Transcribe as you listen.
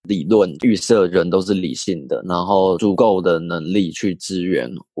理论预设人都是理性的，然后足够的能力去支援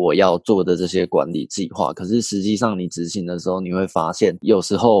我要做的这些管理计划。可是实际上你执行的时候，你会发现有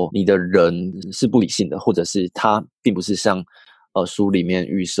时候你的人是不理性的，或者是他并不是像书里面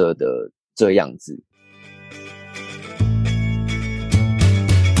预设的这样子。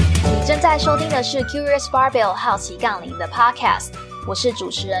你正在收听的是 Curious Barbell 好奇杠铃的 Podcast， 我是主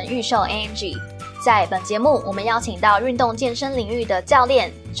持人玉秀 Angie。在本节目，我们邀请到运动健身领域的教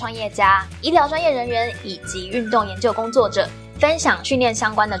练、创业家、医疗专业人员以及运动研究工作者，分享训练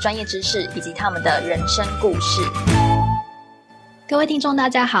相关的专业知识以及他们的人生故事。各位听众大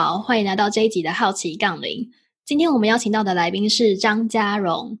家好，欢迎来到这一集的好奇杠铃。今天我们邀请到的来宾是张嘉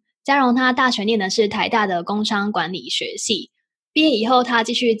荣。嘉荣他大学念的是台大的工商管理学系，毕业以后他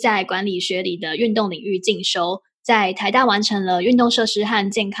继续在管理学里的运动领域进修，在台大完成了运动设施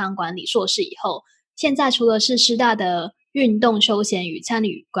和健康管理硕士以后，现在除了是师大的运动休闲与参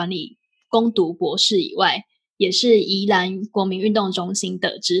与管理攻读博士以外，也是宜兰国民运动中心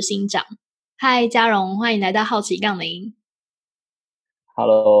的执行长。嗨，嘉荣，欢迎来到好奇杠铃。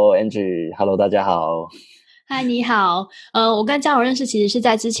Hello Angie， Hello 大家好。嗨，你好。我跟嘉荣认识其实是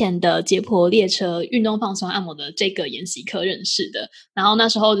在之前的解剖列车运动放松按摩的这个研习课认识的。然后那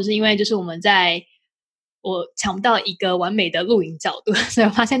时候就是因为就是我抢不到一个完美的录影角度，所以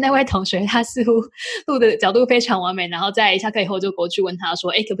我发现那位同学他似乎录的角度非常完美，然后在下课以后就过去问他说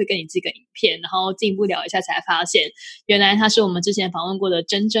可不可以跟你寄个影片，然后进一步聊一下才发现原来他是我们之前访问过的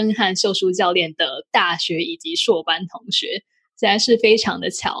珍珍和秀淑教练的大学以及硕班同学，实在是非常的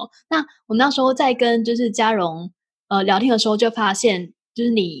巧。那我那时候在跟就是嘉荣聊天的时候就发现，就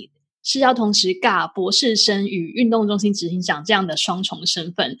是你是要同时尬博士生与运动中心执行长这样的双重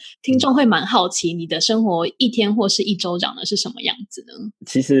身份，听众会蛮好奇你的生活一天或是一周长的是什么样子呢？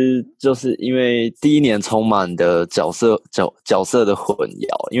其实就是因为第一年充满的角色的混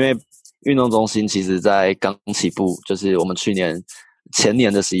淆，因为运动中心其实在刚起步，就是我们前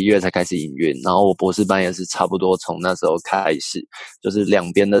年的11月才开始营运，然后我博士班也是差不多从那时候开始，就是两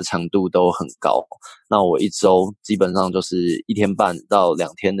边的强度都很高。那我一周基本上就是1天半到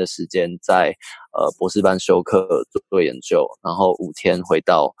2天的时间在博士班修课做研究，然后5天回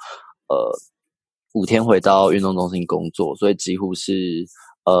到运动中心工作，所以几乎是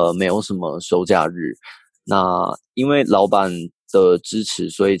没有什么休假日。那因为老板的支持，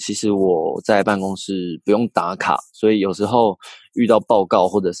所以其实我在办公室不用打卡，所以有时候遇到报告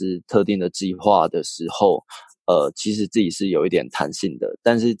或者是特定的计划的时候，其实自己是有一点弹性的，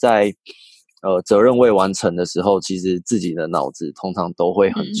但是在责任未完成的时候，其实自己的脑子通常都会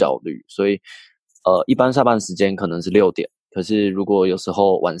很焦虑，所以一般下班时间可能是6点，可是如果有时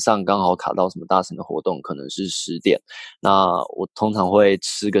候晚上刚好卡到什么大型的活动，可能是10点，那我通常会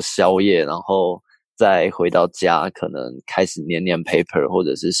吃个宵夜，然后再回到家，可能开始念 paper 或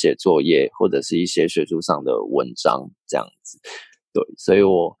者是写作业，或者是一些学术上的文章这样子。对，所以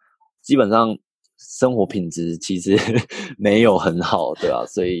我基本上生活品质其实没有很好，对啊，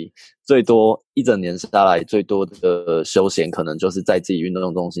所以最多一整年下来最多的休闲可能就是在自己运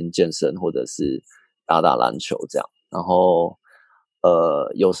动中心健身，或者是打篮球这样。然后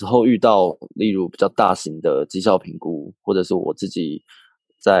有时候遇到例如比较大型的绩效评估，或者是我自己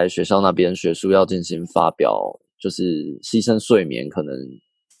在学校那边学术要进行发表，就是牺牲睡眠可能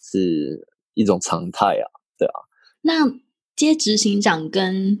是一种常态啊，对啊。那接执行长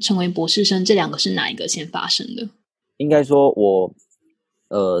跟成为博士生这两个是哪一个先发生的？应该说我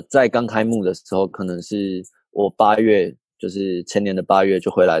在刚开幕的时候，可能是我8月，就是前年的8月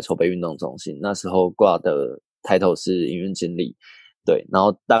就回来筹备运动中心，那时候挂的title是营运经理，对，然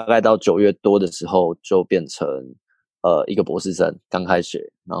后大概到9月多的时候就变成一个博士生刚开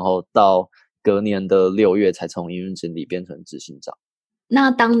学，然后到隔年的6月才从营运经理变成执行长。那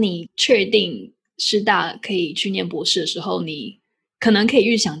当你确定师大可以去念博士的时候，你可能可以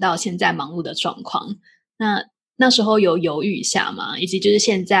预想到现在忙碌的状况，那时候有犹豫一下吗？以及就是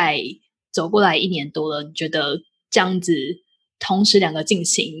现在走过来1年多了，你觉得这样子同时两个进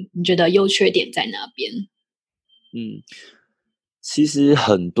行，你觉得优缺点在哪边？其实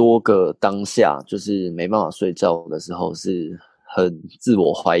很多个当下就是没办法睡觉的时候是很自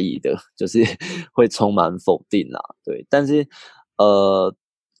我怀疑的，就是会充满否定啦，对。但是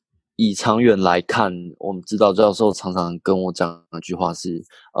以长远来看，我们指导教授常常跟我讲一句话是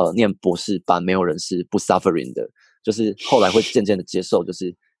念博士班没有人是不 suffering 的，就是后来会渐渐的接受，就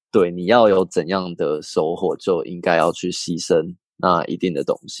是对你要有怎样的收获就应该要去牺牲那一定的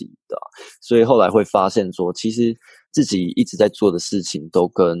东西，对吧？所以后来会发现说，其实自己一直在做的事情都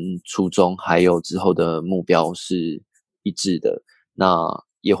跟初衷还有之后的目标是一致的，那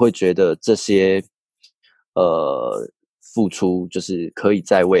也会觉得这些付出就是可以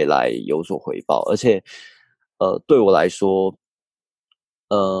在未来有所回报。而且对我来说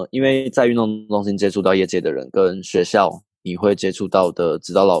因为在运动中心接触到业界的人，跟学校你会接触到的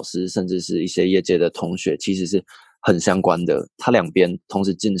指导老师，甚至是一些业界的同学，其实是很相关的。它两边同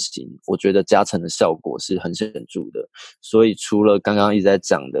时进行，我觉得加成的效果是很显著的。所以除了刚刚一直在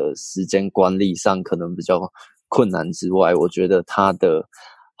讲的时间管理上可能比较困难之外，我觉得它的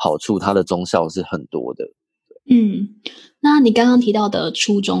好处，它的忠效是很多的。那你刚刚提到的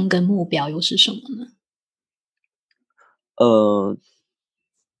初衷跟目标又是什么呢？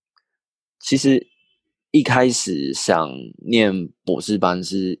其实一开始想念博士班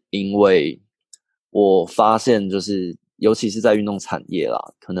是因为我发现就是尤其是在运动产业啦，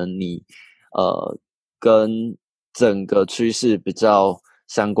可能你跟整个趋势比较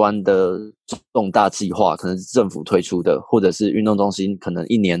相关的重大计划，可能是政府推出的，或者是运动中心可能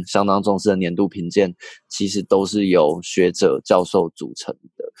一年相当重视的年度评鉴，其实都是由学者教授组成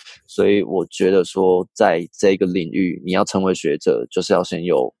的。所以我觉得说在这个领域你要成为学者，就是要先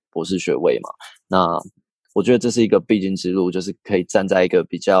有博士学位嘛。那我觉得这是一个必经之路，就是可以站在一个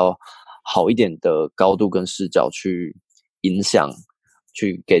比较好一点的高度跟视角去影响，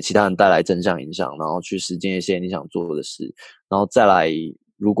去给其他人带来正向影响，然后去实践一些你想做的事。然后再来，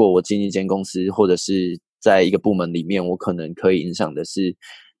如果我进一间公司或者是在一个部门里面，我可能可以影响的是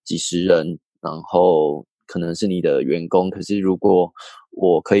几十人，然后可能是你的员工。可是如果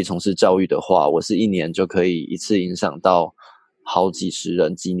我可以从事教育的话，我是一年就可以一次影响到好几十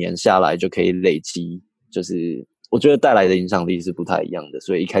人，几年下来就可以累积，就是我觉得带来的影响力是不太一样的。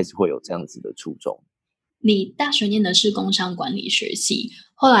所以一开始会有这样子的初衷。你大学念的是工商管理学系，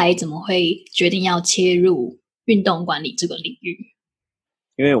后来怎么会决定要切入运动管理这个领域？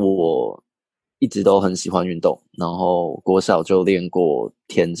因为我一直都很喜欢运动，然后国小就练过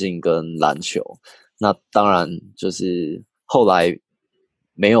田径跟篮球。那当然就是后来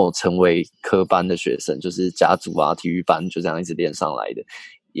没有成为科班的学生，就是甲组啊体育班就这样一直练上来的，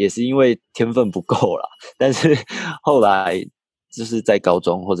也是因为天分不够啦。但是后来就是在高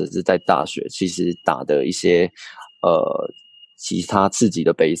中或者是在大学，其实打的一些其他刺激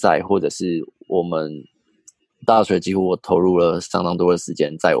的杯赛，或者是我们大学几乎我投入了相当多的时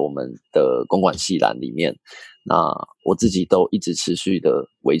间在我们的公管系篮里面。那我自己都一直持续的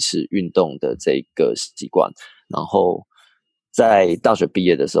维持运动的这个习惯。然后在大学毕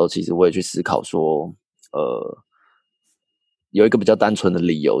业的时候，其实我也去思考说有一个比较单纯的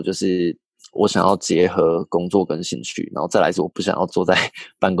理由，就是我想要结合工作跟兴趣，然后再来是我不想要坐在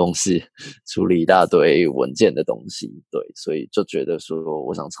办公室处理一大堆文件的东西。对，所以就觉得说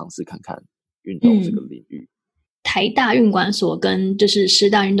我想尝试看看运动这个领域。台大运管所跟就是师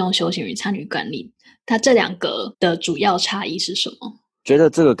大运动休闲与参与管理，它这两个的主要差异是什么？觉得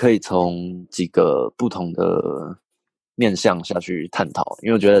这个可以从几个不同的面向下去探讨，因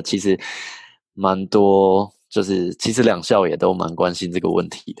为我觉得其实蛮多，就是其实两校也都蛮关心这个问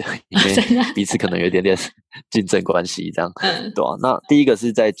题的，因为彼此可能有一点点竞争关系这样。对啊，那第一个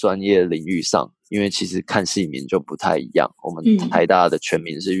是在专业领域上，因为其实看系名就不太一样。我们台大的全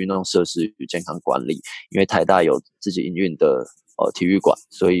名是运动设施与健康管理，因为台大有自己营运的体育馆，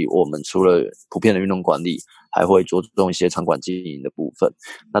所以我们除了普遍的运动管理，还会着重一些场馆经营的部分。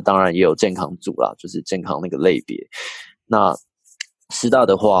那当然也有健康组啦，就是健康那个类别。那师大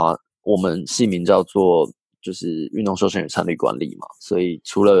的话，我们系名叫做就是运动休闲与参与管理嘛，所以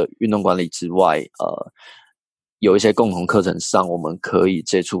除了运动管理之外，有一些共同课程上我们可以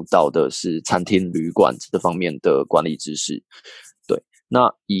接触到的是餐厅、旅馆这方面的管理知识。对，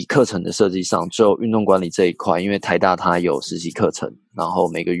那以课程的设计上，就运动管理这一块，因为台大它有实习课程，然后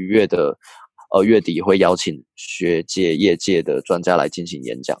每个月的月底会邀请学界、业界的专家来进行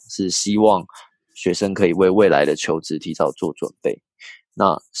演讲，是希望学生可以为未来的求职提早做准备。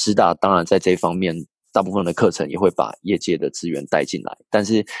那师大当然在这方面大部分的课程也会把业界的资源带进来，但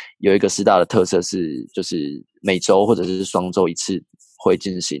是有一个师大的特色是，就是每周或者是双周一次会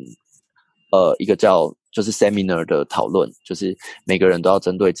进行一个叫就是 seminar 的讨论，就是每个人都要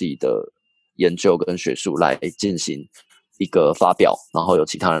针对自己的研究跟学术来进行一个发表，然后有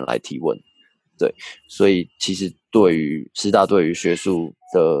其他人来提问。对，所以其实对于师大对于学术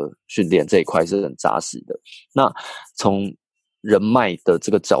的训练这一块是很扎实的。那从人脉的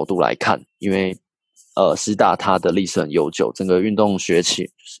这个角度来看，因为师大它的历史很悠久，整个运动学群、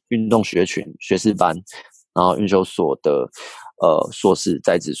学士班，然后运修所的硕士、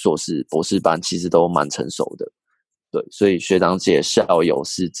在职硕士、博士班其实都蛮成熟的。对，所以学长姐、校友、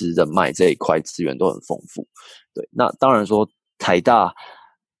师资、人脉这一块资源都很丰富。对，那当然说台大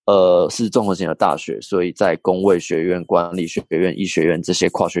是综合性的大学，所以在公卫学院、管理学院、医学院这些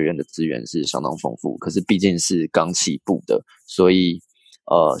跨学院的资源是相当丰富。可是毕竟是刚起步的，所以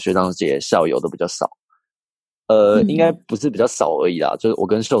学长姐校友都比较少。应该不是比较少而已啦，就是我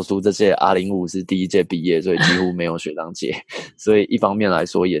跟秀叔这些R05是第一届毕业，所以几乎没有学长姐。所以一方面来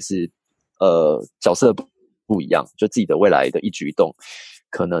说也是角色不一样，就自己的未来的一举一动，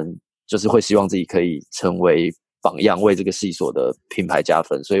可能就是会希望自己可以成为榜样，为这个系所的品牌加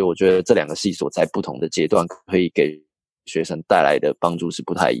分。所以我觉得这两个系所在不同的阶段可以给学生带来的帮助是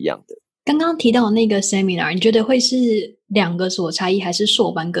不太一样的。刚刚提到的那个 seminar， 你觉得会是两个所差异，还是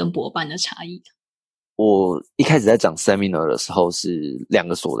硕班跟博班的差异？我一开始在讲 seminar 的时候是两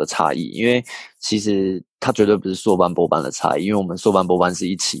个所的差异，因为其实它绝对不是硕班博班的差异，因为我们硕班博班是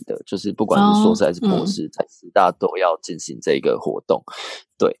一起的，就是不管是硕士还是博士，在师大都要进行这个活动。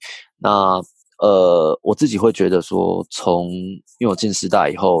对，那我自己会觉得说，因为我进师大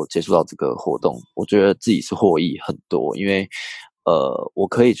以后接触到这个活动，我觉得自己是获益很多，因为我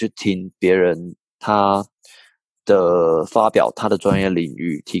可以去听别人他的发表，他的专业领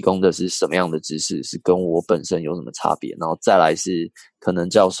域提供的是什么样的知识，是跟我本身有什么差别，然后再来是可能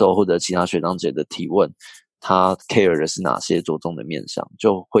教授或者其他学长姐的提问，他 care 的是哪些着重的面向，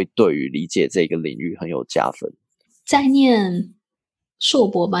就会对于理解这个领域很有加分。在念硕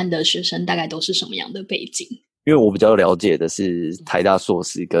博班的学生大概都是什么样的背景？因为我比较了解的是台大硕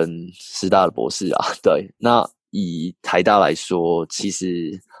士跟师大的博士啊，对，那以台大来说，其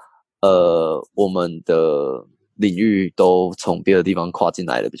实我们的领域都从别的地方跨进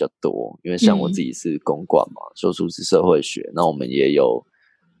来的比较多，因为像我自己是公管嘛，秀叔是社会学，那我们也有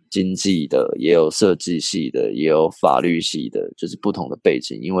经济的，也有设计系的，也有法律系的，就是不同的背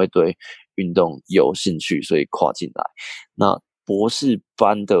景，因为对运动有兴趣，所以跨进来。那博士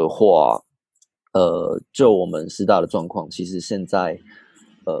班的话，就我们师大的状况，其实现在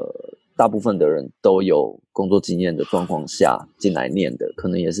大部分的人都有工作经验的状况下进来念的，可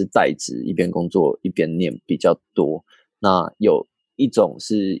能也是在职一边工作一边念比较多。那有一种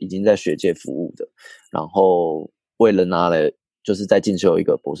是已经在学界服务的，然后为了拿来就是在进修一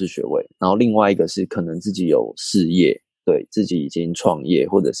个博士学位，然后另外一个是可能自己有事业，对，自己已经创业，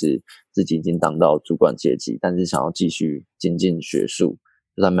或者是自己已经当到主管阶级，但是想要继续精进学术，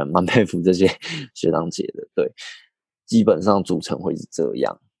就还蛮佩服这些学长姐的。对，基本上组成会是这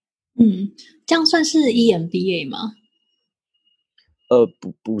样。这样算是 EMBA 吗？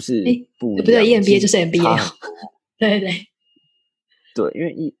不是，不对 ，EMBA 就是 MBA 对对对，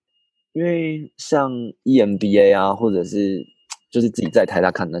因为像 EMBA 啊，或者是就是自己在台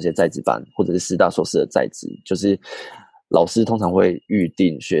大看那些在职班，或者是师大硕士的在职，就是老师通常会预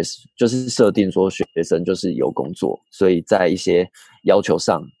定就是设定说学生就是有工作，所以在一些要求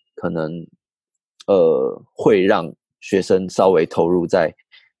上可能会让学生稍微投入在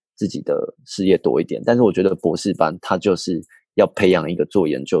自己的事业多一点。但是我觉得博士班它就是要培养一个做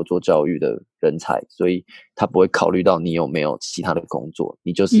研究做教育的人才，所以他不会考虑到你有没有其他的工作，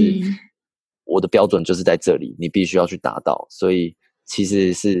你就是我的标准就是在这里，你必须要去达到，所以其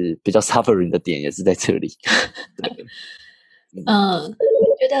实是比较 suffering 的点也是在这里。对，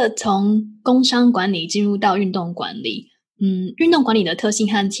我觉得从工商管理进入到运动管理，运动管理的特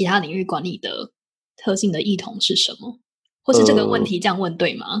性和其他领域管理的特性的异同是什么？或是这个问题这样问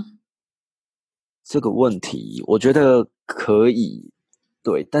对吗？这个问题我觉得可以，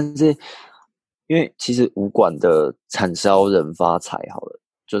对，但是因为其实武馆的产销人发财好了，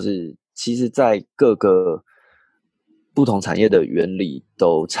就是其实在各个不同产业的原理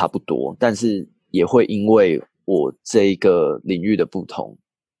都差不多，但是也会因为我这一个领域的不同，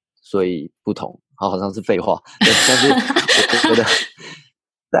所以不同，好像是废话，但是我觉得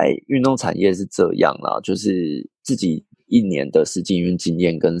在运动产业是这样啦，就是自己1年的实际营运经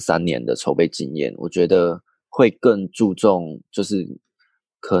验跟3年的筹备经验，我觉得会更注重，就是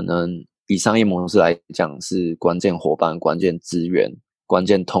可能以商业模式来讲是关键伙伴、关键资源、关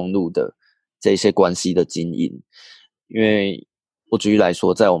键通路的这些关系的经营。因为我举例来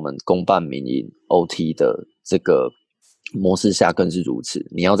说，在我们公办民营 OT 的这个模式下更是如此，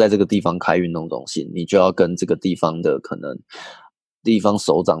你要在这个地方开运动中心，你就要跟这个地方的可能地方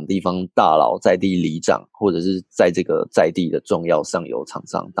首长、地方大佬、在地里长，或者是在这个在地的重要上游厂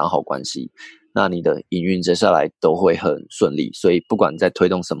商打好关系，那你的营运接下来都会很顺利。所以不管你在推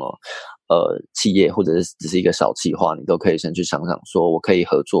动什么企业，或者是只是一个小企划，你都可以先去想想说我可以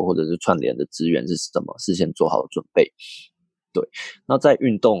合作或者是串联的资源是什么，事先做好准备。对，那在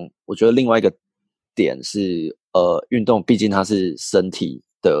运动我觉得另外一个点是运动毕竟它是身体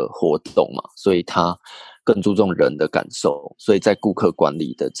的活动嘛，所以它更注重人的感受，所以在顾客管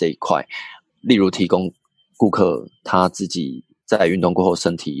理的这一块，例如提供顾客他自己在运动过后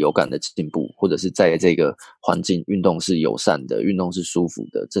身体有感的进步，或者是在这个环境运动是友善的，运动是舒服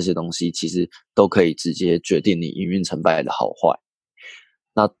的，这些东西其实都可以直接决定你营运成败的好坏。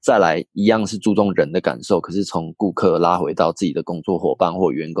那再来一样是注重人的感受，可是从顾客拉回到自己的工作伙伴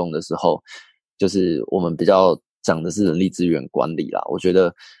或员工的时候，就是我们比较讲的是人力资源管理啦。我觉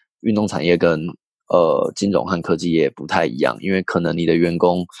得运动产业跟金融和科技业不太一样，因为可能你的员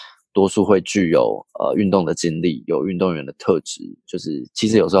工多数会具有运动的经历，有运动员的特质，就是其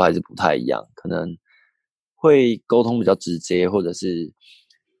实有时候还是不太一样，可能会沟通比较直接，或者是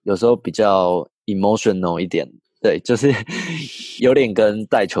有时候比较 emotional 一点。对，就是有点跟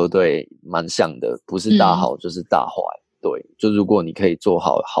带球队蛮像的，不是大好就是大坏。对，就如果你可以做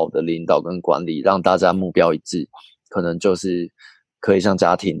好的领导跟管理，让大家目标一致，可能就是可以像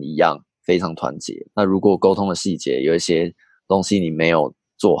家庭一样非常团结。那如果沟通的细节有一些东西你没有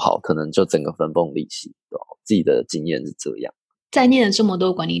做好，可能就整个分崩离析。自己的经验是这样。在念了这么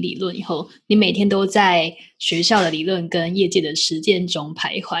多管理理论以后，你每天都在学校的理论跟业界的实践中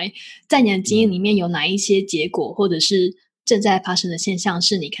徘徊。在你的经验里面，有哪一些结果或者是正在发生的现象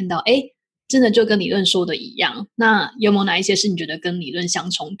是你看到真的就跟理论说的一样？那有没有哪一些是你觉得跟理论相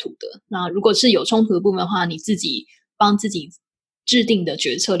冲突的？那如果是有冲突的部分的话，你自己帮自己制定的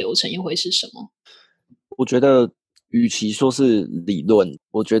决策流程又会是什么？我觉得与其说是理论，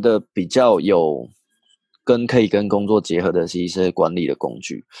我觉得比较有可以跟工作结合的是一些管理的工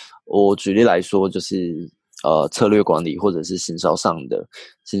具。我举例来说，就是策略管理或者是行销上的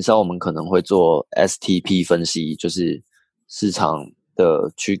行销，我们可能会做 STP 分析，就是市场的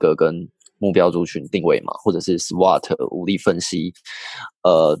区隔跟目标族群定位嘛，或者是 SWOT 武力分析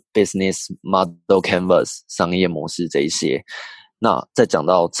，business model canvas 商业模式这一些。那再讲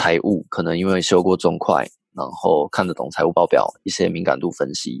到财务，可能因为修过中会，然后看得懂财务报表，一些敏感度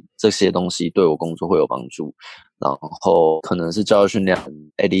分析，这些东西对我工作会有帮助。然后可能是教育训练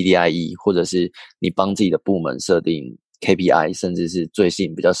ADDIE， 或者是你帮自己的部门设定 KPI， 甚至是最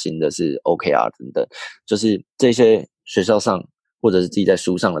新比较新的是 OKR 等等，就是这些学校上或者是自己在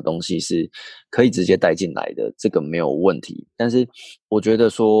书上的东西是可以直接带进来的，这个没有问题。但是我觉得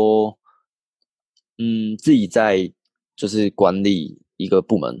说自己在就是管理一个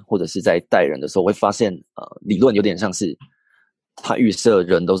部门或者是在带人的时候，我会发现理论有点像是他预设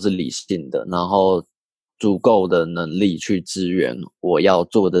人都是理性的，然后足够的能力去支援我要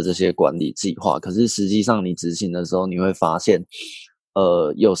做的这些管理计划。可是实际上你执行的时候，你会发现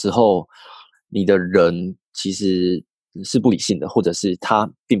有时候你的人其实是不理性的，或者是他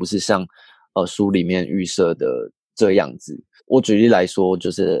并不是像书里面预设的这样子。我举例来说，就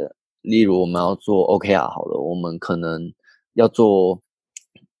是例如我们要做 OKR 好了，我们可能要做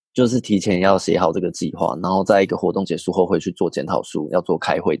就是提前要写好这个计划，然后在一个活动结束后会去做检讨书，要做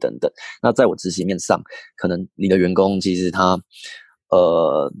开会等等。那在我执行面上，可能你的员工其实他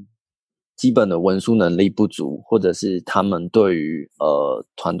基本的文书能力不足，或者是他们对于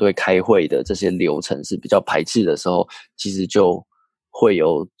团队开会的这些流程是比较排斥的时候，其实就会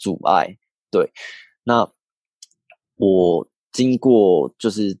有阻碍。对，那我经过就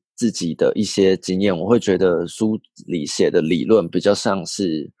是自己的一些经验，我会觉得书里写的理论比较像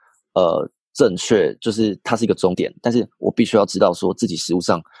是正确，就是它是一个终点，但是我必须要知道说自己实务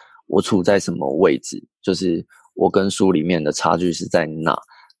上我处在什么位置，就是我跟书里面的差距是在哪，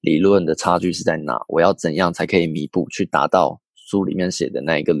理论的差距是在哪，我要怎样才可以弥补去达到书里面写的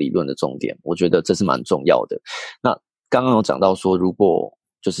那一个理论的重点。我觉得这是蛮重要的。那刚刚有讲到说，如果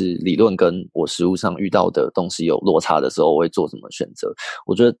就是理论跟我实务上遇到的东西有落差的时候，我会做什么选择？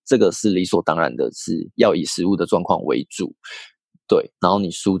我觉得这个是理所当然的，是要以实务的状况为主。对，然后你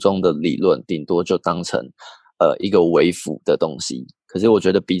书中的理论顶多就当成一个微辅的东西。可是我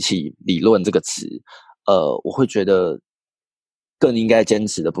觉得比起理论这个词，我会觉得更应该坚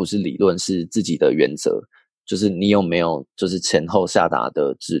持的不是理论，是自己的原则，就是你有没有就是前后下达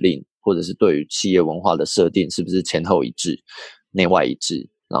的指令，或者是对于企业文化的设定是不是前后一致、内外一致，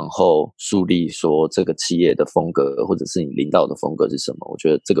然后树立说这个企业的风格或者是你领导的风格是什么，我觉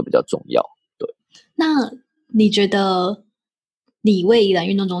得这个比较重要。对，那你觉得你为宜兰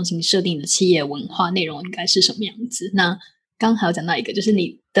运动中心设定的企业文化内容应该是什么样子？那刚还有讲到一个，就是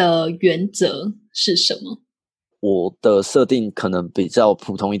你的原则是什么？我的设定可能比较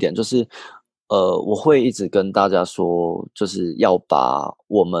普通一点，就是我会一直跟大家说，就是要把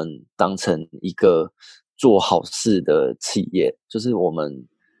我们当成一个做好事的企业，就是我们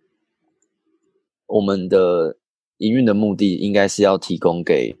的营运的目的应该是要提供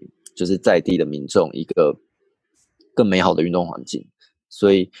给就是在地的民众一个更美好的运动环境。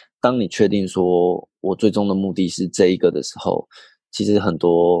所以当你确定说我最终的目的是这一个的时候，其实很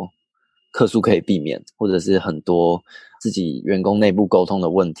多客诉可以避免，或者是很多自己员工内部沟通的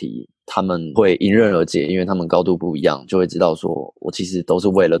问题，他们会迎刃而解，因为他们高度不一样，就会知道说我其实都是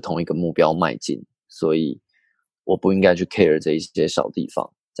为了同一个目标迈进，所以我不应该去 care 这一些小地方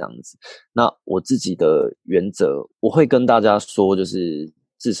这样子。那我自己的原则，我会跟大家说，就是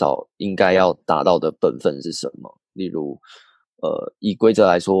至少应该要达到的本分是什么。例如以规则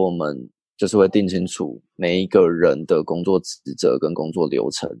来说，我们就是会定清楚每一个人的工作职责跟工作流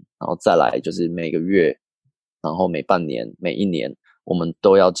程，然后再来就是每个月，然后每半年、每一年，我们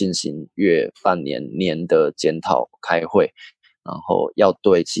都要进行月、半年、年的检讨、开会，然后要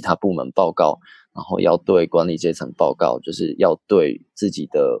对其他部门报告，然后要对管理阶层报告，就是要对自己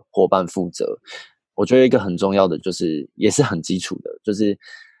的伙伴负责。我觉得一个很重要的就是也是很基础的，就是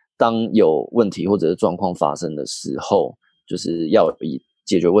当有问题或者是状况发生的时候，就是要以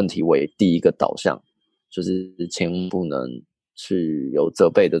解决问题为第一个导向，就是千万不能去有责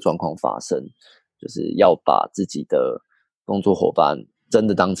备的状况发生，就是要把自己的工作伙伴真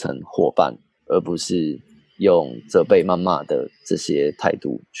的当成伙伴，而不是用责备谩骂的这些态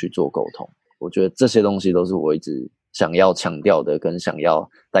度去做沟通。我觉得这些东西都是我一直想要强调的跟想要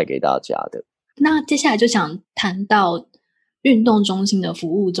带给大家的。那接下来就想谈到运动中心的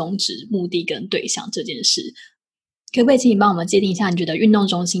服务宗旨、目的跟对象这件事，可不可以请你帮我们界定一下，你觉得运动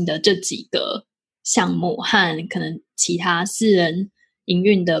中心的这几个项目和可能其他私人营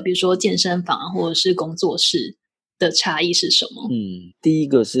运的，比如说健身房或者是工作室的差异是什么？第一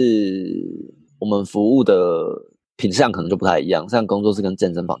个是我们服务的品项可能就不太一样，像工作室跟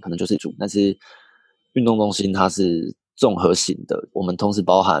健身房可能就是主，但是运动中心它是综合型的，我们同时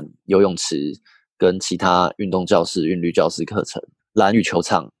包含游泳池跟其他运动教室、韵律教室课程、篮羽球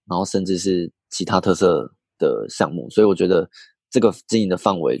场，然后甚至是其他特色的项目，所以我觉得这个经营的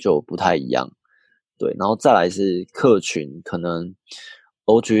范围就不太一样。对，然后再来是客群，可能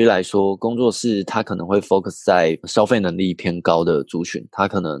我举例来说，工作室它可能会 focus 在消费能力偏高的族群，它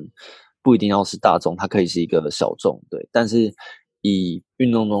可能不一定要是大众，它可以是一个小众，对。但是以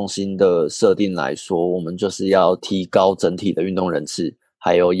运动中心的设定来说，我们就是要提高整体的运动人次，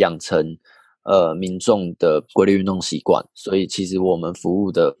还有养成民众的规律运动习惯，所以其实我们服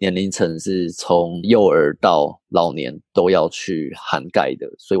务的年龄层是从幼儿到老年都要去涵盖的，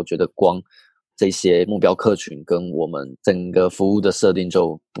所以我觉得光这些目标客群跟我们整个服务的设定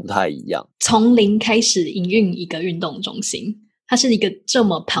就不太一样。从零开始营运一个运动中心，它是一个这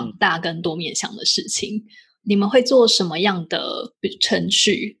么庞大跟多面向的事情，你们会做什么样的程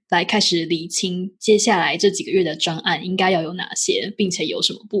序来开始厘清接下来这几个月的专案应该要有哪些，并且有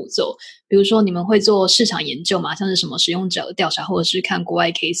什么步骤？比如说你们会做市场研究吗？像是什么使用者调查，或者是看国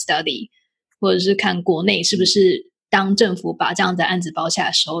外 case study， 或者是看国内是不是当政府把这样的案子包下来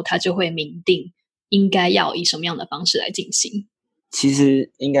的时候，他就会明定应该要以什么样的方式来进行？其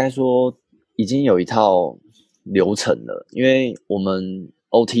实应该说已经有一套流程了，因为我们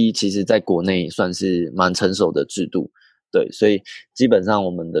OT 其实在国内算是蛮成熟的制度，对，所以基本上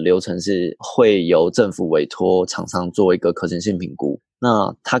我们的流程是会由政府委托厂商做一个可行性评估，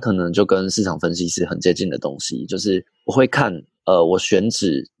那它可能就跟市场分析是很接近的东西，就是我会看我选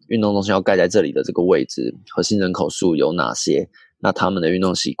址运动中心要盖在这里的这个位置，核心人口数有哪些，那他们的运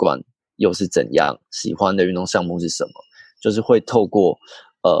动习惯又是怎样，喜欢的运动项目是什么，就是会透过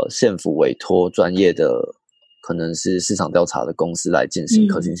县府委托专业的可能是市场调查的公司来进行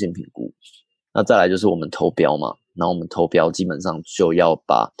可行性评估。那再来就是我们投标嘛，然后我们投标基本上就要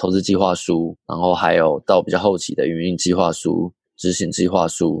把投资计划书，然后还有到比较后期的营运计划书、执行计划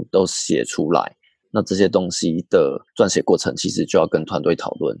书都写出来。那这些东西的撰写过程其实就要跟团队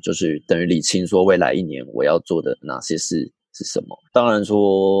讨论，就是等于理清说未来一年我要做的哪些事是什么。当然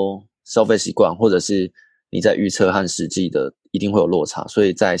说消费习惯或者是你在预测和实际的一定会有落差，所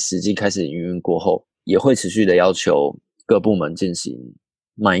以在实际开始营运过后，也会持续的要求各部门进行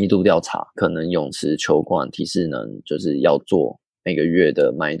满意度调查，可能泳池、球馆、体适能就是要做每个月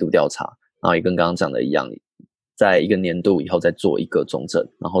的满意度调查，然后也跟刚刚讲的一样，在一个年度以后再做一个总整，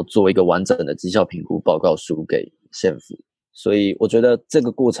然后做一个完整的绩效评估报告书给县府。所以我觉得这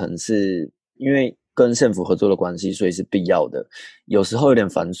个过程是因为跟县府合作的关系，所以是必要的。有时候有点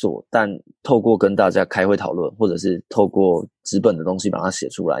繁琐，但透过跟大家开会讨论，或者是透过纸本的东西把它写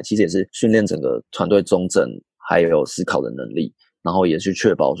出来，其实也是训练整个团队中整还有思考的能力，然后也去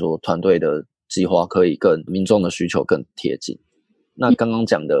确保说团队的计划可以跟民众的需求更贴近。那刚刚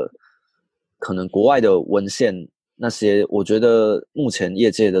讲的可能国外的文献那些，我觉得目前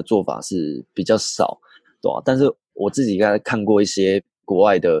业界的做法是比较少，对吧？但是我自己刚才看过一些国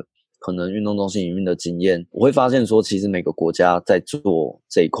外的可能运动中心营运的经验，我会发现说其实每个国家在做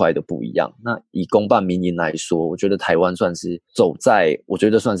这一块的不一样。那以公办民营来说，我觉得台湾算是走在我觉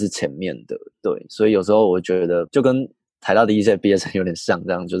得算是前面的，对，所以有时候我觉得就跟台大的一些毕业生有点像，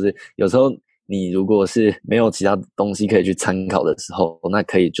这样就是有时候你如果是没有其他东西可以去参考的时候，那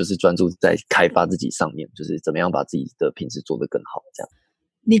可以就是专注在开发自己上面，就是怎么样把自己的品质做得更好这样。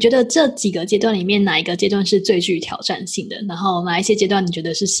你觉得这几个阶段里面哪一个阶段是最具挑战性的？然后哪一些阶段你觉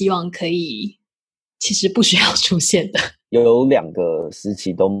得是希望可以其实不需要出现的？有2个时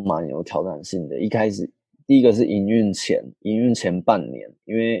期都蛮有挑战性的。一开始第一个是营运前半年，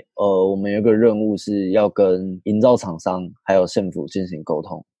因为我们有一个任务是要跟营造厂商还有县府进行沟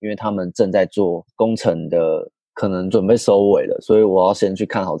通，因为他们正在做工程的，可能准备收尾了，所以我要先去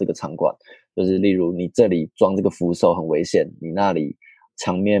看好这个场馆，就是例如你这里装这个扶手很危险，你那里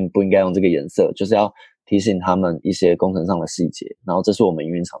墙面不应该用这个颜色，就是要提醒他们一些工程上的细节，然后这是我们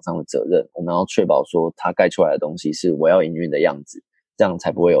营运厂商的责任，我们要确保说它盖出来的东西是我要营运的样子，这样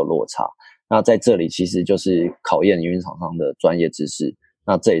才不会有落差。那在这里其实就是考验营运厂商的专业知识，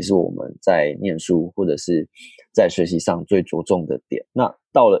那这也是我们在念书或者是在学习上最着重的点。那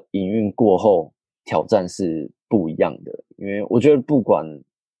到了营运过后，挑战是不一样的，因为我觉得不管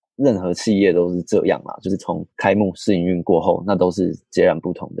任何企业都是这样啦，就是从开幕试营运过后，那都是截然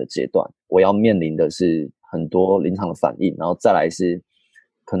不同的阶段。我要面临的是很多临场的反应，然后再来是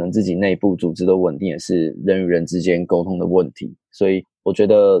可能自己内部组织的稳定，也是人与人之间沟通的问题。所以我觉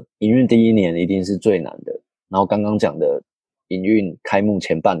得营运第一年一定是最难的，然后刚刚讲的营运开幕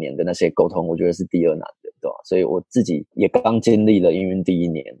前半年的那些沟通，我觉得是第二难的，对吧？所以我自己也刚经历了营运第一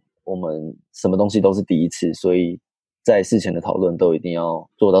年，我们什么东西都是第一次，所以在事前的讨论都一定要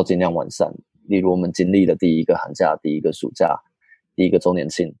做到尽量完善。例如我们经历了第一个寒假、第一个暑假、第一个周年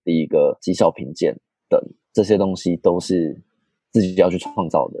庆、第一个绩效评鉴等，这些东西都是自己要去创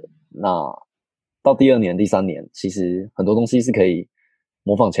造的。那到第2年、第3年，其实很多东西是可以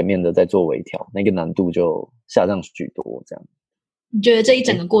模仿前面的再做微调，那个难度就下降许多这样。你觉得这一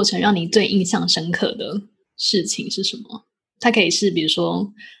整个过程让你最印象深刻的事情是什么？它可以是比如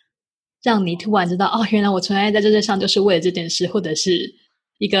说让你突然知道哦，原来我存在在这上就是为了这件事，或者是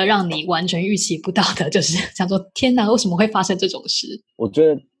一个让你完全预期不到的，就是想说天哪，为什么会发生这种事？我觉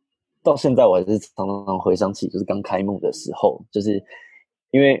得到现在我还是常常回想起就是刚开幕的时候，就是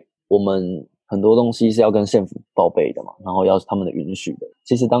因为我们很多东西是要跟县府报备的嘛，然后要他们的允许的。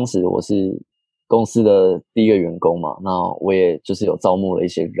其实当时我是公司的第一个员工嘛，那我也就是有招募了一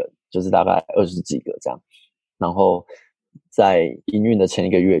些人，就是大概20几个这样，然后在营运的前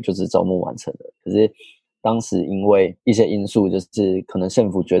1个月就是招募完成了。可是当时因为一些因素，就是可能县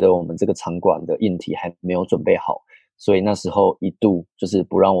府觉得我们这个场馆的硬体还没有准备好，所以那时候一度就是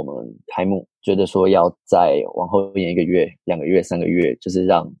不让我们开幕，觉得说要再往后延1个月、2个月、3个月，就是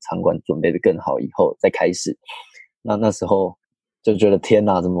让场馆准备的更好以后再开始。那时候就觉得天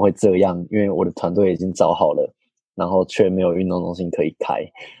哪，怎么会这样？因为我的团队已经找好了，然后却没有运动中心可以开，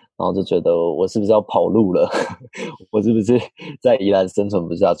然后就觉得我是不是要跑路了？我是不是在宜兰生存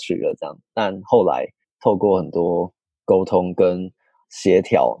不下去了？这样，但后来透过很多沟通跟协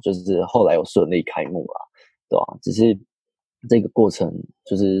调，就是后来有顺利开幕啦，对吧？只是这个过程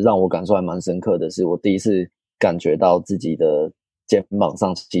就是让我感受还蛮深刻的是，我第一次感觉到自己的肩膀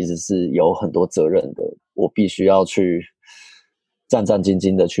上其实是有很多责任的，我必须要去战战兢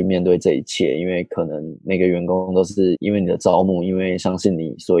兢的去面对这一切，因为可能每个员工都是因为你的招募，因为相信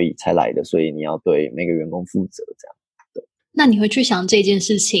你所以才来的，所以你要对每个员工负责这样。对，那你会去想这件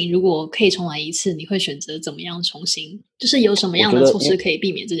事情如果可以重来一次，你会选择怎么样重新，就是有什么样的措施可以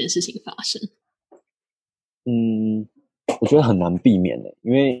避免这件事情发生？我觉得很难避免的，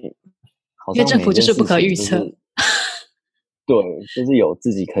因为好像因为政府就是不可预测。对，就是有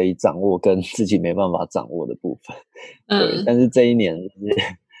自己可以掌握跟自己没办法掌握的部分。对，但是这一年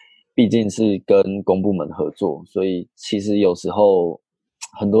毕竟是跟公部门合作，所以其实有时候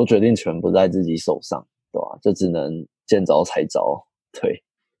很多决定权不在自己手上，对吧？就只能见招拆招。对，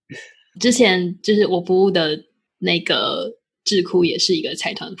之前就是我服务的那个智库也是一个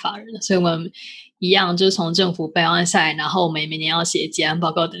财团法人，所以我们一样就是从政府备案下来，然后我们每年要写结案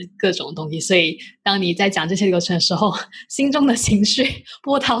报告的各种东西，所以当你在讲这些流程的时候，心中的情绪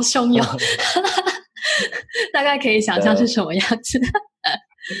波涛汹涌大概可以想象是什么样子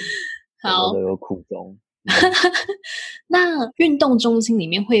好，都有苦衷那运动中心里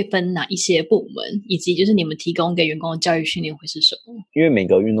面会分哪一些部门，以及就是你们提供给员工的教育训练会是什么？因为每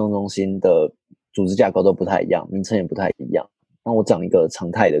个运动中心的组织架构都不太一样，名称也不太一样。那我讲一个常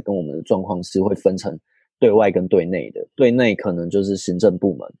态的，跟我们的状况是会分成对外跟对内的。对内可能就是行政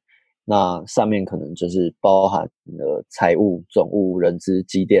部门，那上面可能就是包含了财务、总务、人资、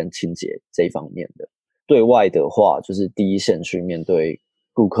机电、清洁这一方面的。对外的话，就是第一线去面对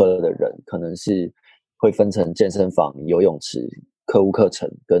顾客的人，可能是会分成健身房、游泳池、客户课程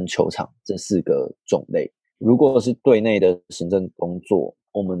跟球场这4个种类。如果是对内的行政工作，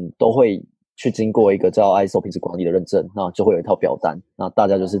我们都会去经过一个叫 ISO 品质管理的认证，那就会有一套表单，那大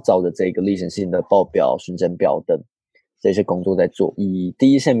家就是照着这个例行性的报表、巡检表等这些工作在做。以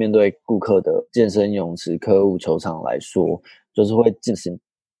第一线面对顾客的健身泳池、客户球场来说，就是会进行，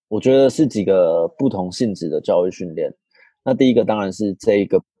我觉得是几个不同性质的教育训练。那第一个当然是这一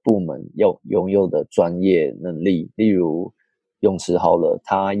个部门要拥有的专业能力，例如泳池好了，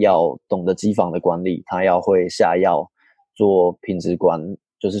他要懂得机房的管理，他要会下药做品质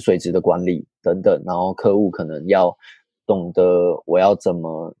就是水质的管理等等，然后客户可能要懂得我要怎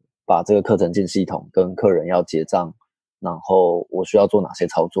么把这个课程进系统，跟客人要结账，然后我需要做哪些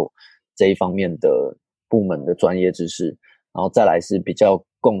操作，这一方面的部门的专业知识。然后再来是比较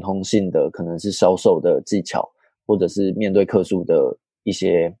共通性的，可能是销售的技巧，或者是面对客诉的一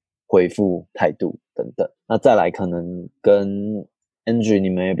些回复态度等等。那再来可能跟 Angie 你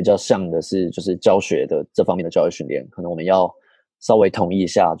们也比较像的是，就是教学的这方面的教育训练，可能我们要稍微统一一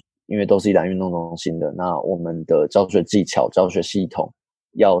下，因为都是宜兰运动中心的，那我们的教学技巧、教学系统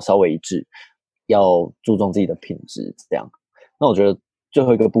要稍微一致，要注重自己的品质这样。那我觉得最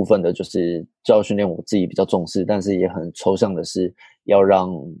后一个部分的就是教育训练，我自己比较重视，但是也很抽象的是要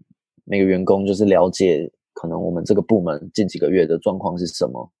让每个员工就是了解可能我们这个部门近几个月的状况是什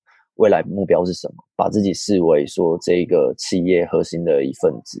么，未来目标是什么，把自己视为说这个企业核心的一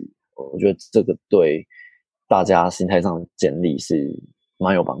份子。我觉得这个对大家心态上的建立是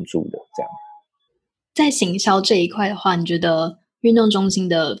蛮有帮助的这样。在行销这一块的话，你觉得运动中心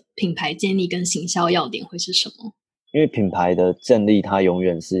的品牌建立跟行销要点会是什么？因为品牌的建立它永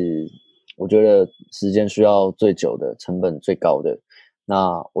远是我觉得时间需要最久的，成本最高的。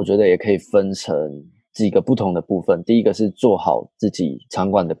那我觉得也可以分成几个不同的部分。第一个是做好自己场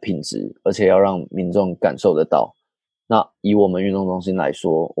馆的品质，而且要让民众感受得到。那以我们运动中心来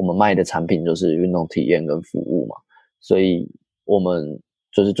说，我们卖的产品就是运动体验跟服务嘛，所以我们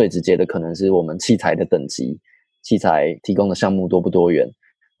就是最直接的可能是我们器材的等级，器材提供的项目多不多元，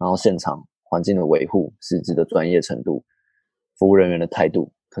然后现场环境的维护、师资的专业程度、服务人员的态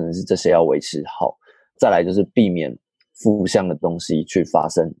度，可能是这些要维持好。再来就是避免负向的东西去发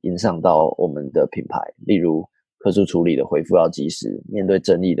生，影响到我们的品牌，例如客诉处理的回复要及时，面对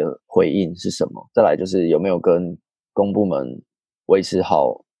争议的回应是什么。再来就是有没有跟公部门维持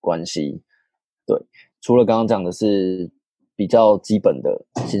好关系。对，除了刚刚讲的是比较基本的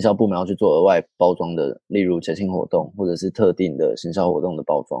行销部门要去做额外包装的，例如节庆活动或者是特定的行销活动的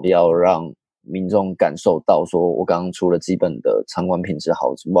包装，要让民众感受到说我刚刚除了基本的场馆品质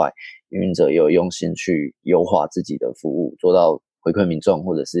好之外，营运者也有用心去优化自己的服务，做到回馈民众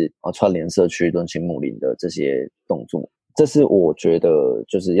或者是串联社区敦亲睦邻的这些动作。这是我觉得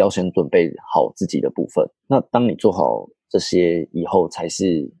就是要先准备好自己的部分。那当你做好这些以后，才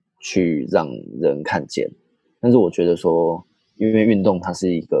是去让人看见。但是我觉得说，因为运动它是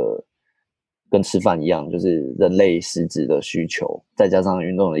一个跟吃饭一样，就是人类实质的需求，再加上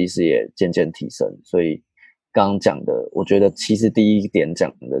运动的意识也渐渐提升，所以刚刚讲的，我觉得其实第一点讲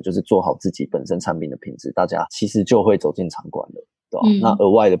的就是做好自己本身产品的品质，大家其实就会走进场馆了，对吧？那额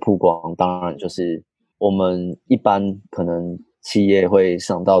外的曝光，当然就是我们一般可能企业会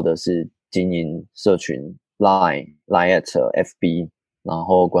想到的是经营社群 Line、FB， 然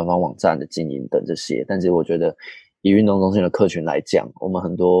后官方网站的经营等这些。但是我觉得以运动中心的客群来讲，我们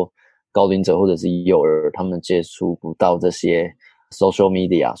很多高龄者或者是幼儿，他们接触不到这些 social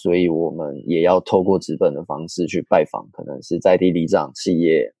media， 所以我们也要透过纸本的方式去拜访，可能是在地里长、企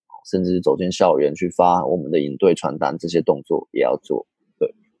业，甚至是走进校园去发我们的营队传单，这些动作也要做。对，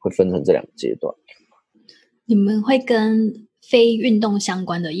会分成这两个阶段。你们会跟非运动相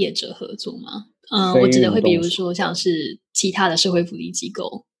关的业者合作吗？我指的会比如说像是其他的社会福利机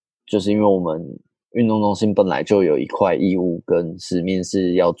构。就是因为我们运动中心本来就有一块义务跟使命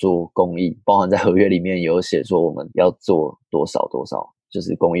是要做公益，包含在合约里面有写说我们要做多少多少，就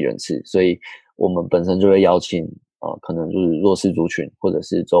是公益人次，所以我们本身就会邀请可能就是弱势族群或者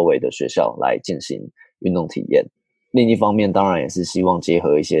是周围的学校来进行运动体验。另一方面当然也是希望结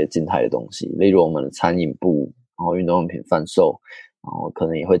合一些静态的东西，例如我们的餐饮部，然后运动用品贩售，然后可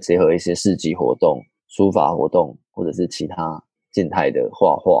能也会结合一些市集活动、书法活动，或者是其他静态的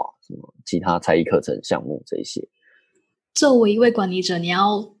画画，什么其他才艺课程项目这一些。作为一位管理者，你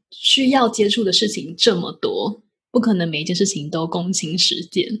需要接触的事情这么多，不可能每一件事情都公亲实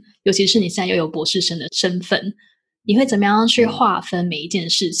践，尤其是你现在又有博士生的身份，你会怎么样去划分每一件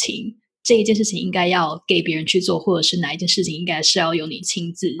事情？这一件事情应该要给别人去做，或者是哪一件事情应该是要由你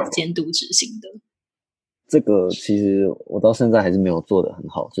亲自监督执行的？这个其实我到现在还是没有做得很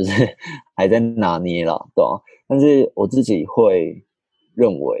好，就是还在拿捏啦，对吧？但是我自己会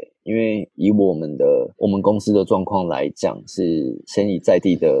认为，因为以我们公司的状况来讲，是先以在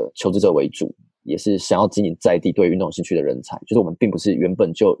地的求职者为主，也是想要经营在地对运动有兴趣的人才，就是我们并不是原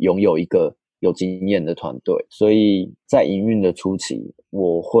本就拥有一个有经验的团队，所以在营运的初期，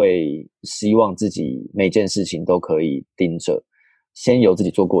我会希望自己每件事情都可以盯着，先由自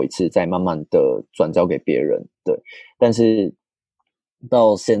己做过一次，再慢慢的转交给别人。对，但是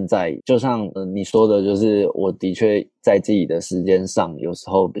到现在，就像你说的，就是我的确在自己的时间上有时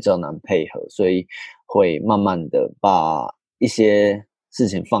候比较难配合，所以会慢慢的把一些事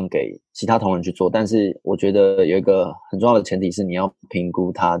情放给其他同仁去做。但是我觉得有一个很重要的前提是，你要评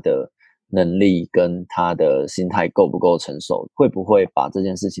估他的能力跟他的心态够不够成熟，会不会把这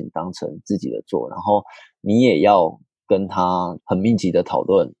件事情当成自己的做，然后你也要跟他很密集的讨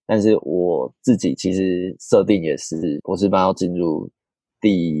论。但是我自己其实设定也是博士班要进入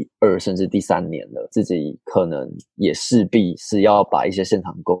第2甚至第3年了，自己可能也势必是要把一些现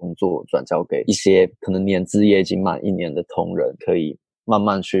场工作转交给一些可能年资也已经满1年的同仁，可以慢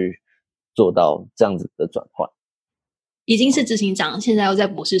慢去做到这样子的转换。已经是执行长，现在又在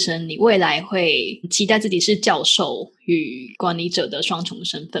博士生，你未来会期待自己是教授与管理者的双重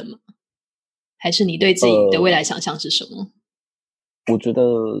身份吗？还是你对自己的未来想象是什么？我觉得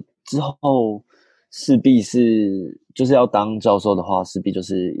之后势必是就是要当教授的话，势必就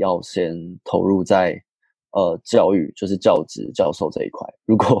是要先投入在教育，就是教职教授这一块。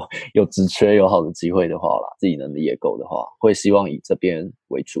如果有职缺有好的机会的话啦，自己能力也够的话，会希望以这边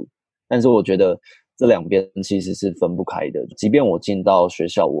为主。但是我觉得这两边其实是分不开的，即便我进到学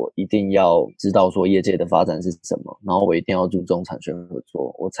校，我一定要知道说业界的发展是什么，然后我一定要注重产学合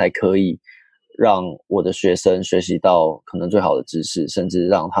作，我才可以让我的学生学习到可能最好的知识，甚至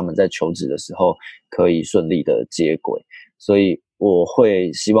让他们在求职的时候可以顺利的接轨。所以我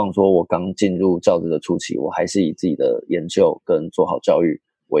会希望说，我刚进入教职的初期，我还是以自己的研究跟做好教育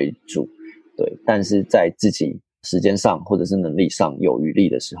为主，对。但是在自己时间上或者是能力上有余力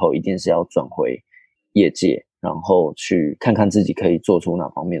的时候，一定是要转回业界，然后去看看自己可以做出哪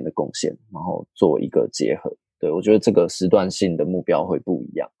方面的贡献，然后做一个结合。对，我觉得这个时段性的目标会不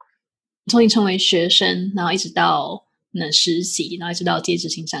一样。从你成为学生，然后一直到实习，然后一直到接执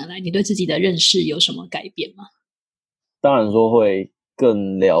行上来，你对自己的认识有什么改变吗？当然说会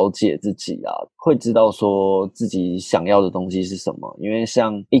更了解自己啊，会知道说自己想要的东西是什么。因为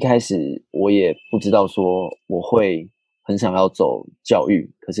像一开始我也不知道说我会很想要走教育，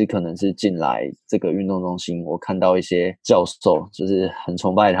可是可能是进来这个运动中心，我看到一些教授就是很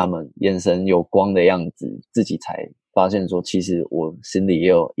崇拜他们，眼神有光的样子，自己才发现说其实我心里也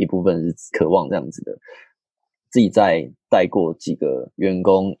有一部分是渴望这样子的。自己在带过几个员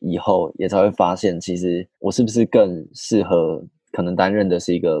工以后，也才会发现其实我是不是更适合可能担任的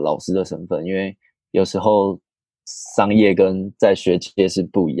是一个老师的身份。因为有时候商业跟在学界是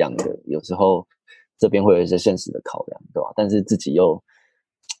不一样的，有时候这边会有一些现实的考量，对吧？但是自己又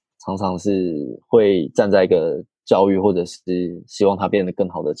常常是会站在一个教育或者是希望他变得更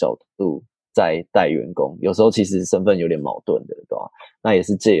好的角度在带员工，有时候其实身份有点矛盾的，对吧？那也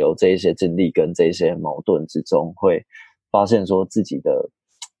是借由这一些经历跟这一些矛盾之中，会发现说自己的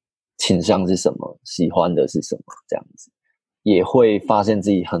倾向是什么，喜欢的是什么，这样子也会发现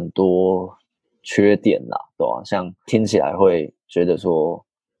自己很多缺点啦，对吧？像听起来会觉得说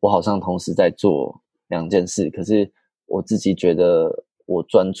我好像同时在做2件事，可是我自己觉得我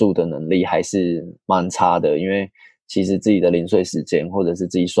专注的能力还是蛮差的。因为其实自己的零碎时间或者是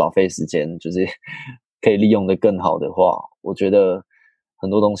自己耍废时间，就是可以利用的更好的话，我觉得很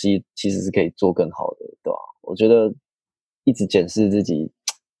多东西其实是可以做更好的，对吧？我觉得一直检视自己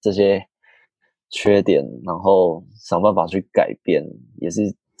这些缺点，然后想办法去改变，也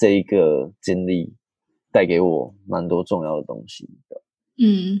是这一个经历带给我蛮多重要的东西的。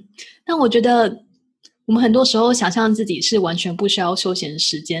但我觉得我们很多时候想象自己是完全不需要休闲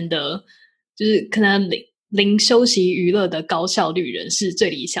时间的，就是可能零休息娱乐的高效率人是最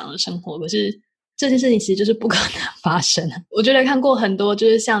理想的生活，可是这件事情其实就是不可能发生。我觉得看过很多就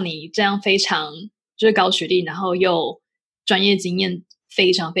是像你这样非常就是高学历，然后又专业经验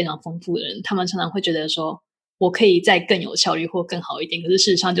非常非常丰富的人，他们常常会觉得说我可以再更有效率或更好一点，可是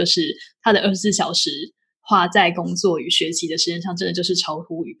事实上就是他的24小时花在工作与学习的时间上真的就是超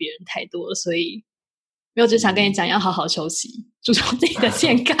乎于别人太多了。所以没有，只想跟你讲要好好休息，注重自己的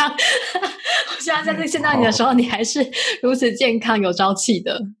健康。我现在在这见到你的时候，你还是如此健康有朝气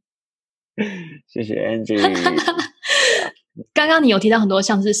的。谢谢 Angie 刚刚你有提到很多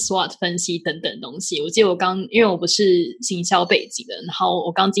像是 SWOT 分析等等东西，我记得因为我不是行销背景的，然后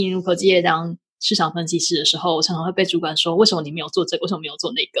我刚进入科技业当市场分析师的时候，我常常会被主管说，为什么你没有做这个，为什么没有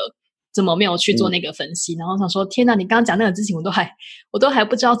做那个，怎么没有去做那个分析，然后我想说天哪，你刚刚讲那个事情我都还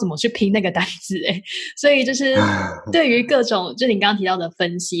不知道怎么去拼那个单字所以就是对于各种就你刚刚提到的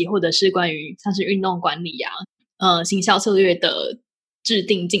分析，或者是关于像是运动管理啊行销策略的制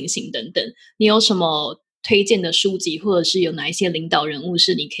定进行等等，你有什么推荐的书籍，或者是有哪一些领导人物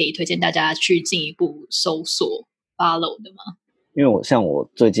是你可以推荐大家去进一步搜索 follow 的吗？因为我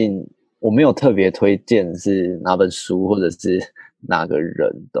最近我没有特别推荐是哪本书或者是哪个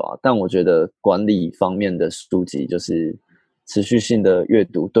人，对吧？但我觉得管理方面的书籍就是持续性的阅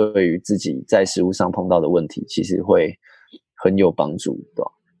读，对于自己在实务上碰到的问题其实会很有帮助，对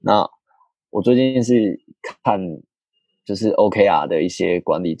吧？那我最近是看就是 OKR 的一些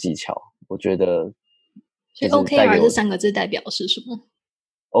管理技巧，我觉得所以 OKR 这3个字代表是什么？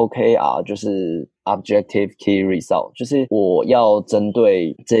 OKR 就是 Objective Key Result， 就是我要针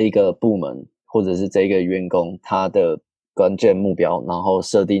对这一个部门或者是这一个员工他的关键目标，然后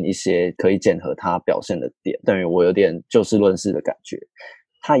设定一些可以检核他表现的点，等于我有点就事论事的感觉。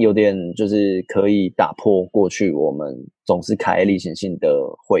它有点就是可以打破过去我们总是开例行性的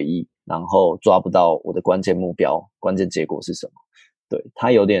会议，然后抓不到我的关键目标、关键结果是什么。对，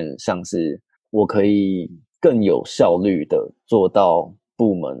它有点像是我可以更有效率的做到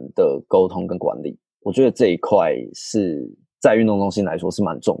部门的沟通跟管理。我觉得这一块是在运动中心来说是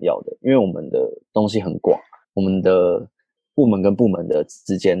蛮重要的，因为我们的东西很广，我们的部门跟部门的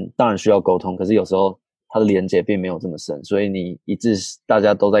之间当然需要沟通，可是有时候它的连结并没有这么深，所以你大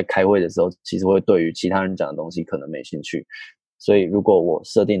家都在开会的时候，其实会对于其他人讲的东西可能没兴趣。所以如果我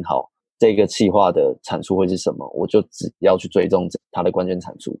设定好这个企划的产出会是什么，我就只要去追踪它的关键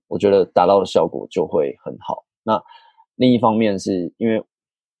产出，我觉得达到的效果就会很好。那另一方面是因为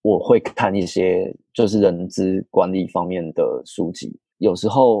我会看一些就是人资管理方面的书籍，有时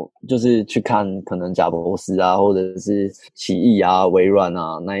候就是去看可能贾伯斯啊，或者是奇异啊、微软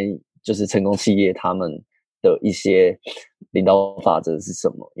啊，就是成功企业他们的一些领导法则是什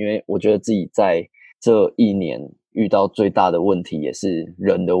么。因为我觉得自己在这一年遇到最大的问题也是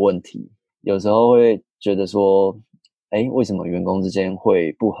人的问题，有时候会觉得说为什么员工之间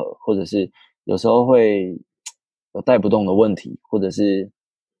会不合，或者是有时候会有带不动的问题，或者是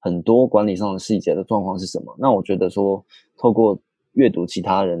很多管理上的细节的状况是什么。那我觉得说透过阅读其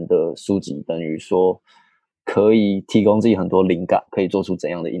他人的书籍，等于说可以提供自己很多灵感，可以做出怎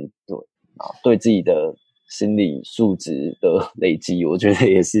样的应对啊，对自己的心理素质的累积，我觉得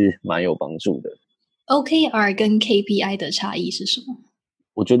也是蛮有帮助的。OKR 跟 KPI 的差异是什么？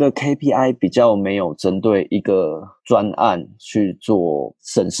我觉得 KPI 比较没有针对一个专案去做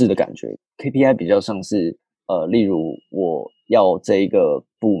审视的感觉， KPI 比较像是例如我要这一个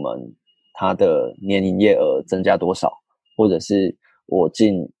部门它的年营业额增加多少，或者是我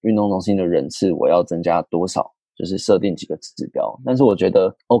进运动中心的人次我要增加多少，就是设定几个指标。但是我觉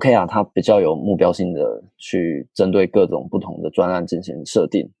得 OKR 它比较有目标性的去针对各种不同的专案进行设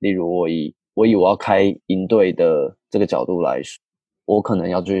定。例如我以我要开营队的这个角度来说，我可能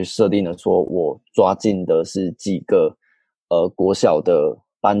要去设定的说我抓进的是几个国小的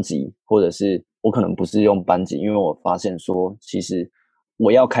班级，或者是我可能不是用班级，因为我发现说其实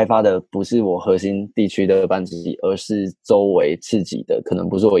我要开发的不是我核心地区的班级，而是周围次级的，可能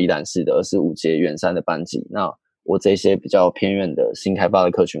不是我宜兰市的，而是五节圆山的班级。那我这些比较偏远的新开发的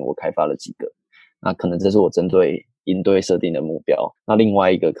客群我开发了几个，那可能这是我针对营队设定的目标。那另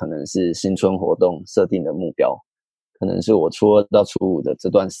外一个可能是新春活动设定的目标，可能是我初2到初5的这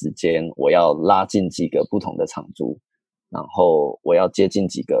段时间我要拉进几个不同的场租，然后我要接近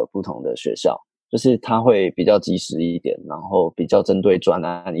几个不同的学校，就是它会比较及时一点，然后比较针对专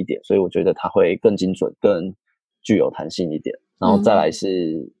案一点，所以我觉得它会更精准更具有弹性一点。然后再来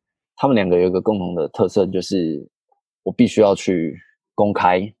是他们两个有一个共同的特色，就是我必须要去公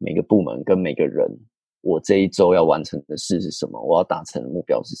开每个部门跟每个人我这一周要完成的事是什么，我要达成的目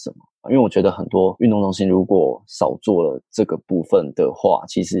标是什么。因为我觉得很多运动中心如果少做了这个部分的话，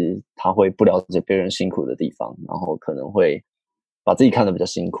其实他会不了解别人辛苦的地方，然后可能会把自己看得比较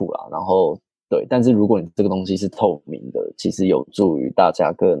辛苦啦。然后对，但是如果你这个东西是透明的，其实有助于大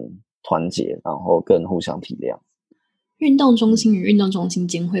家更团结，然后更互相体谅。运动中心与运动中心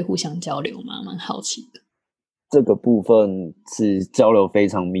间会互相交流吗？蛮好奇的。这个部分是交流非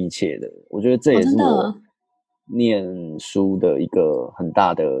常密切的，我觉得这也是我念书的一个很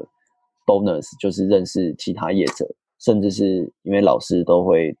大的 bonus， 就是认识其他业者，甚至是因为老师都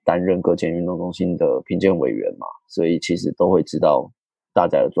会担任各间运动中心的评鉴委员嘛，所以其实都会知道大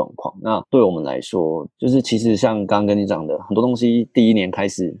家的状况。那对我们来说，就是其实像刚刚跟你讲的，很多东西第一年开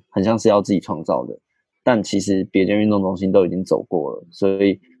始很像是要自己创造的，但其实别间运动中心都已经走过了，所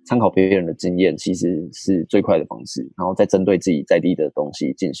以参考别人的经验其实是最快的方式，然后再针对自己在地的东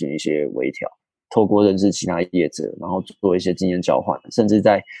西进行一些微调，透过认识其他业者，然后做一些经验交换，甚至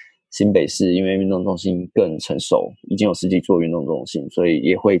在新北市，因为运动中心更成熟，已经有10几座运动中心，所以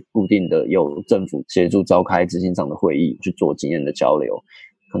也会固定的由政府协助召开执行长的会议去做经验的交流。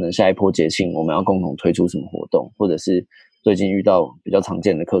可能下一波节庆我们要共同推出什么活动，或者是最近遇到比较常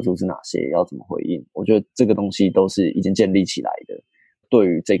见的客诉是哪些，要怎么回应。我觉得这个东西都是已经建立起来的，对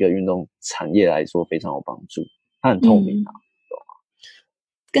于这个运动产业来说非常有帮助，它很透明啊。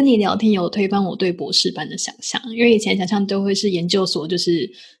跟你聊天有推翻我对博士班的想象，因为以前想象都会是研究所就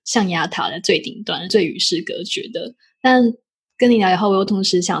是象牙塔的最顶端，最与世隔绝的。但跟你聊以后，我又同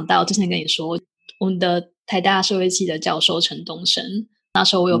时想到之前跟你说，我们的台大社会系的教授陈东升，那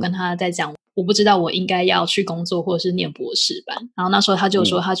时候我有跟他在讲，我不知道我应该要去工作或者是念博士班，然后那时候他就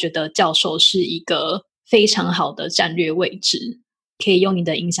说他觉得教授是一个非常好的战略位置，可以用你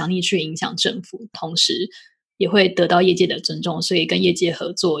的影响力去影响政府，同时也会得到业界的尊重，所以跟业界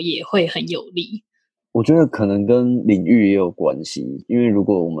合作也会很有利。我觉得可能跟领域也有关系，因为如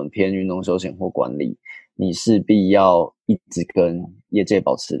果我们偏运动休闲或管理，你势必要一直跟业界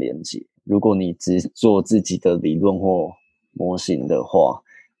保持连结。如果你只做自己的理论或模型的话，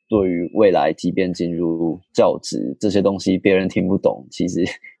对于未来即便进入教职这些东西别人听不懂，其实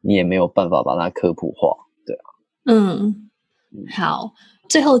你也没有办法把它科普化。对啊。好，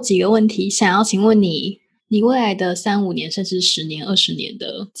最后几个问题想要请问你未来的3、5年甚至10年、20年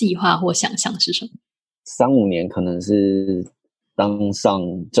的计划或想象是什么？3、5年可能是当上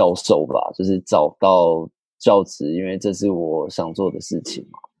教授吧，就是找到教职，因为这是我想做的事情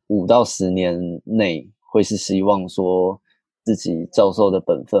嘛。5到10年内会是希望说自己教授的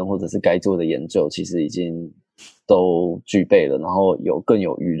本分或者是该做的研究其实已经都具备了，然后更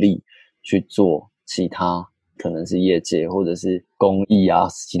有余力去做其他可能是业界或者是公益啊，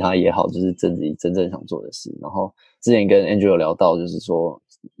其他也好，就是自己真正想做的事。然后之前跟 Angel 有聊到，就是说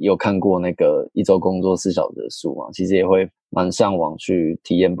有看过那个1周工作4小时的书嘛，其实也会蛮向往去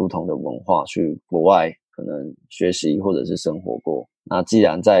体验不同的文化，去国外可能学习或者是生活过。那既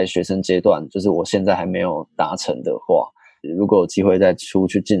然在学生阶段，就是我现在还没有达成的话，如果有机会再出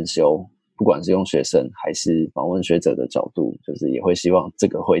去进修，不管是用学生还是访问学者的角度，就是也会希望这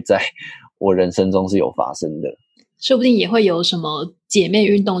个会在我人生中是有发生的。说不定也会有什么姐妹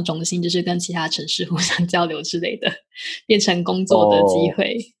运动中心，就是跟其他城市互相交流之类的，变成工作的机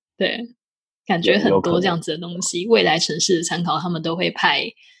会。对，感觉很多这样子的东西，未来城市的参考他们都会派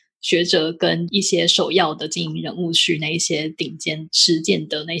学者跟一些首要的经营人物去那一些顶尖实践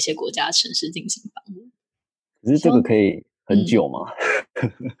的那些国家城市进行访问。可是这个可以很久吗？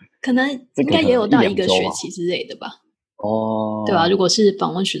可能应该也有到1个学期之类的吧。对吧？如果是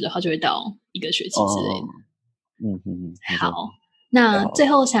访问学者的话，就会到1个学期之类的。好，那最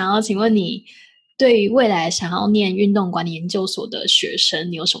后想要请问你，对于未来想要念运动管理研究所的学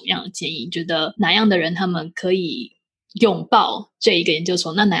生，你有什么样的建议？觉得哪样的人他们可以拥抱这一个研究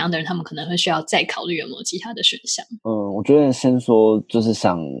所？那哪样的人他们可能会需要再考虑有没有其他的选项？我觉得先说就是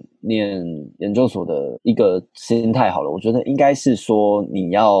想念研究所的一个心态好了。我觉得应该是说你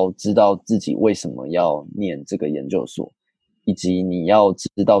要知道自己为什么要念这个研究所，以及你要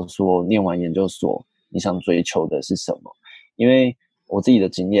知道说念完研究所你想追求的是什么。因为我自己的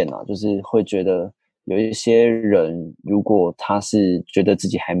经验啊，就是会觉得有一些人如果他是觉得自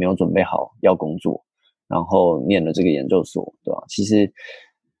己还没有准备好要工作，然后念了这个研究所，对吧？其实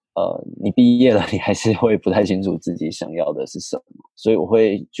你毕业了你还是会不太清楚自己想要的是什么，所以我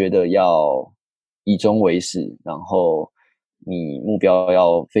会觉得要以终为始，然后你目标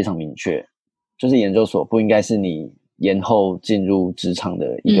要非常明确，就是研究所不应该是你延后进入职场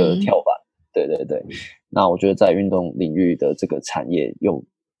的一个跳板。对对对，那我觉得在运动领域的这个产业又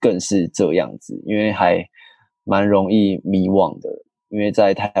更是这样子，因为还蛮容易迷惘的。因为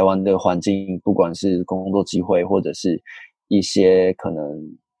在台湾的环境，不管是工作机会或者是一些可能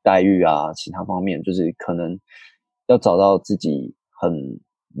待遇啊其他方面，就是可能要找到自己很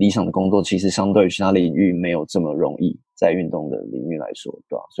理想的工作，其实相对于其他领域没有这么容易，在运动的领域来说，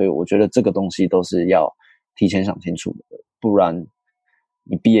对吧？所以我觉得这个东西都是要提前想清楚的，不然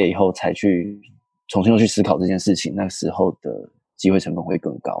你毕业以后才去重新又去思考这件事情，那时候的机会成本会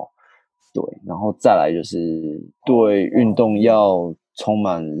更高。对，然后再来就是对运动要充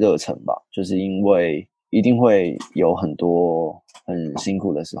满热忱吧，就是因为一定会有很多很辛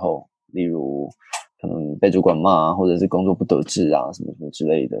苦的时候，例如可能被主管骂啊，或者是工作不得志啊什么什么之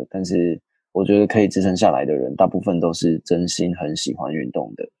类的，但是我觉得可以支撑下来的人，大部分都是真心很喜欢运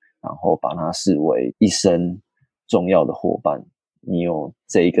动的，然后把它视为一生重要的伙伴。你有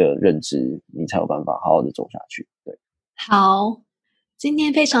这一个认知，你才有办法好好的走下去。对，好，今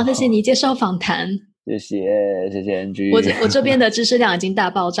天非常谢谢你接受访谈。谢谢 NG。 我这边的知识量已经大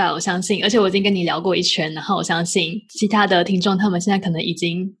爆炸，我相信，而且我已经跟你聊过一圈，然后我相信其他的听众他们现在可能已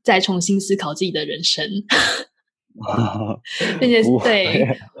经在重新思考自己的人生。并且对，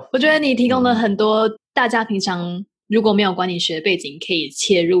我觉得你提供了很多大家平常如果没有管理学背景可以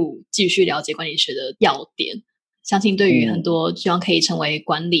切入继续了解管理学的要点，相信对于很多希望可以成为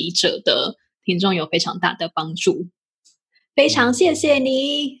管理者的听众有非常大的帮助。非常谢谢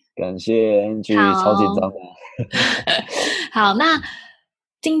你，感谢 NG， 超紧张的。好，那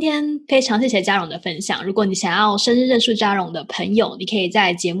今天非常谢谢嘉荣的分享。如果你想要深入认识嘉荣的朋友，你可以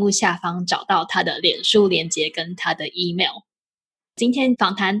在节目下方找到他的脸书连结跟他的 email。 今天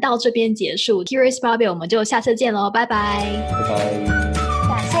访谈到这边结束， Curious Barbell 我们就下次见咯，拜拜。拜拜。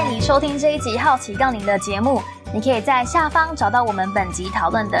感谢你收听这一集好奇杠铃的节目，你可以在下方找到我们本集讨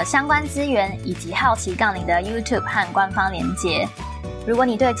论的相关资源，以及好奇杠铃的 YouTube 和官方连结。如果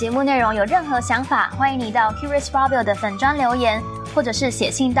你对节目内容有任何想法，欢迎你到 Curious Barbell 的粉专留言，或者是写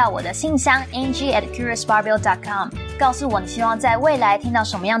信到我的信箱 ng@curiousbarbell.com， 告诉我你希望在未来听到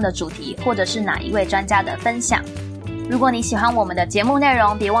什么样的主题，或者是哪一位专家的分享。如果你喜欢我们的节目内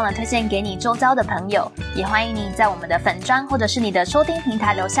容，别忘了推荐给你周遭的朋友，也欢迎你在我们的粉专或者是你的收听平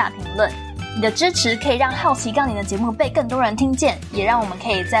台留下评论。你的支持可以让好奇杠铃的节目被更多人听见，也让我们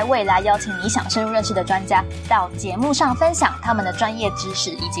可以在未来邀请你想深入认识的专家到节目上分享他们的专业知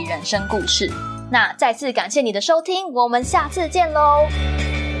识以及人生故事。那再次感谢你的收听，我们下次见咯。